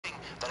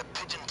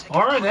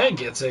RNN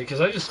gets it,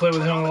 because I just played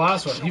with him on the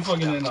last one. He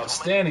fucking did an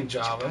outstanding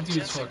job. That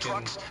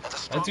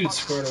dude's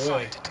squared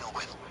away.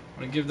 I'm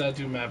gonna give that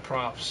dude mad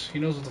props. He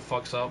knows what the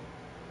fuck's up.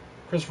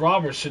 Chris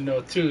Roberts should know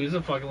it too. He's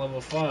a fucking level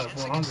 5,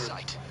 100.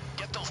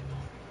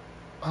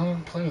 I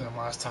didn't play with him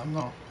last time,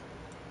 though.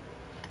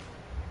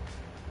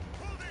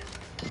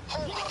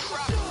 Holy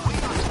crap! We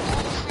got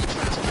all 3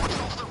 transports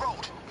off the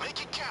road.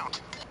 Make it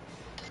count.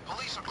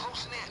 Police are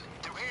closing in.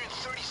 They're here in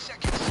 30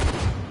 seconds.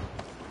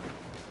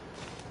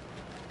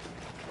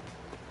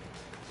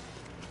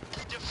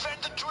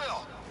 Defend the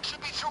drill.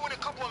 Should be through in a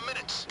couple of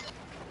minutes.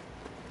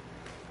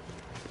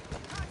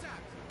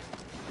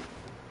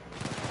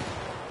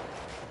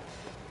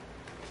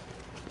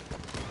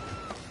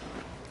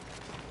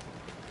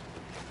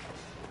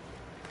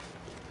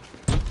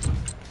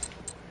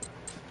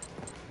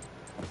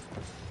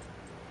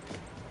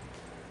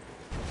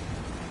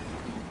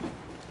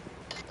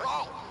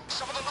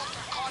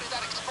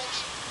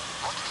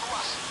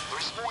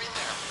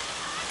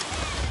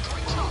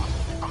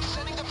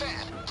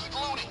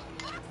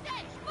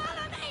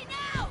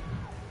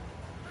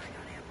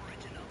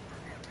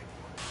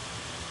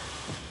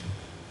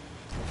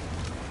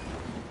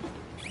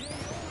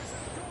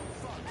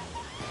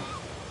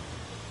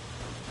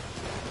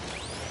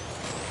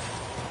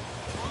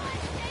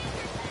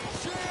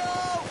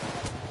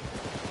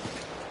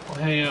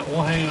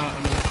 We'll hang out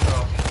underneath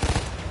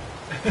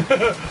the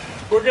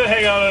truck. We're gonna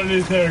hang out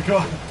underneath there,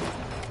 come on.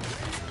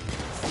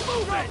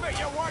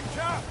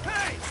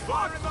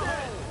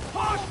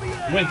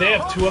 Wait, they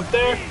have 2 up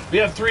there? We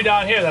have 3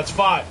 down here, that's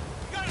 5.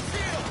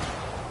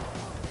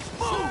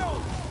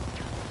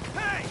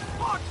 Hey,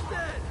 watch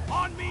that!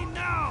 On me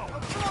now!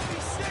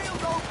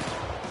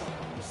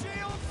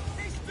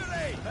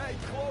 Hey,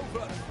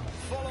 Clover,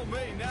 follow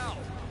me now.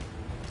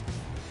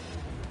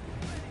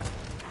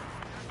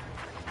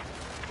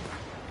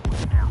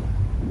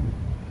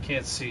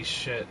 Can't see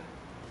shit.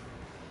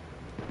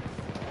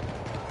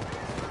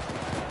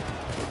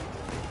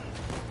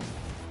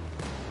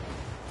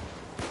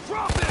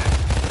 Drop it!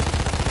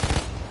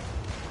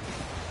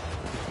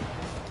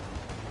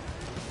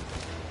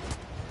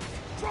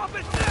 Drop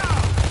it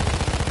now!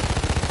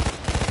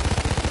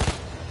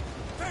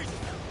 Hey!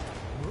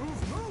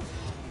 Move!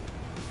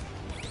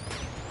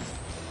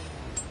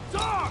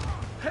 Dog!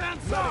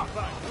 Hands up!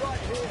 Right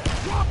here!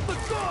 Drop the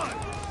gun!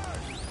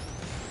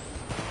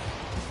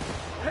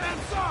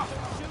 Hands up!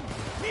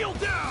 Kneel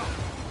down!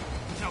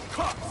 Now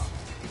cuffs!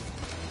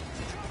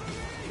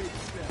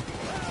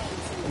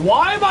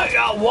 Why am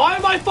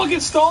I fucking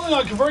stalling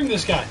on converting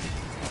this guy?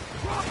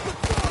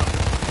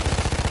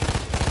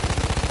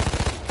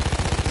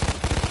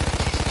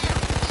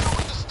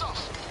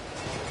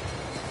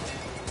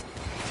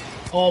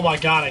 Oh my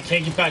god, I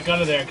can't get back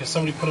under there because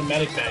somebody put a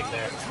medic bag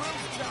there.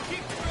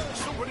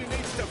 Somebody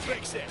needs to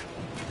fix it.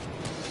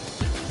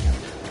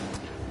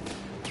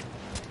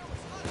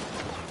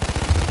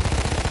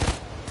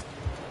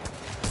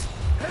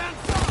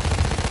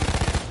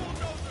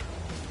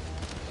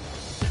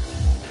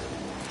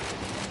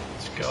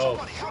 Go.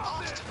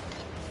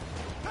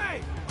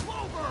 Hey,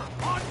 Clover,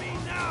 on me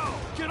now!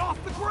 Get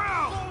off the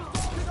ground!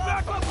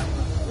 Back up!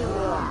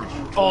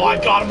 Oh, I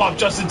got him up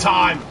just in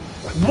time.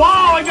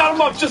 Wow, I got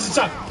him up just in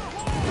time.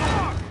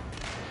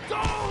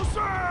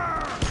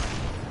 Dozer!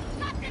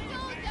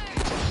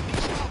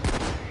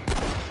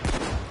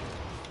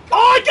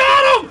 Oh, I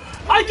got him!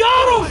 I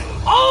got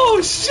him!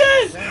 Oh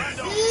shit!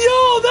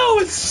 Yo, that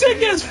was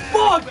sick as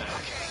fuck.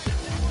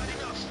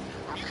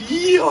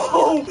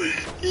 Yo!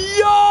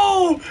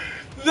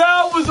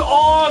 That was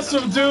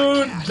awesome,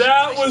 dude.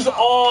 That was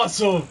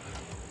awesome.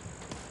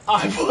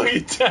 I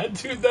fucking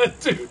tattooed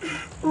that dude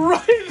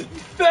right in the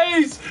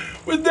face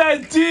with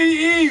that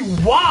DE.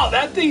 Wow,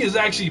 that thing is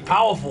actually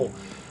powerful.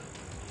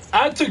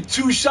 I took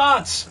 2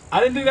 shots. I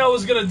didn't think that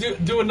was gonna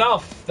do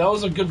enough. That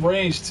was a good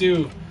range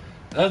too.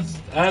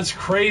 That's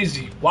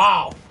crazy.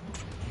 Wow.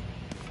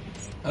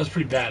 That was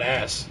pretty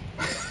badass.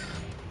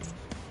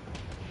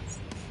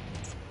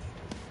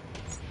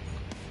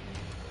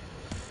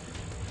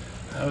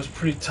 That was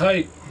pretty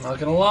tight. Not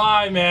gonna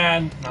lie,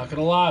 man. Not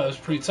gonna lie. That was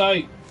pretty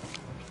tight.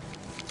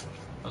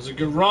 That was a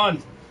good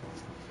run.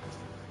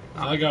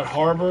 Now I got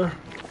Harbor.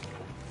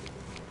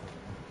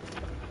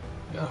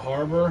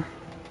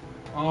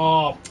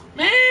 Oh,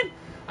 man.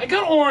 I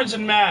got Orange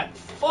and Matt.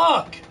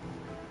 Fuck.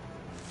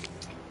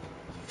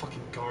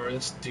 Fucking guard.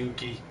 It's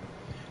Dookie.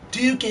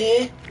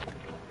 Dookie.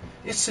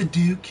 It's the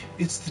Duke.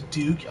 It's the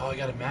Duke. Oh, I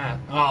got a Matt.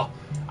 Oh,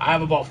 I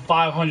have about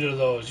 500 of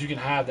those. You can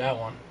have that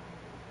one.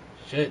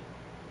 Shit.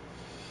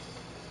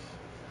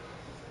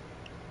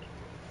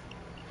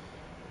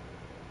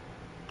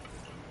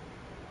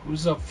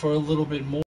 Who's up for a little bit more?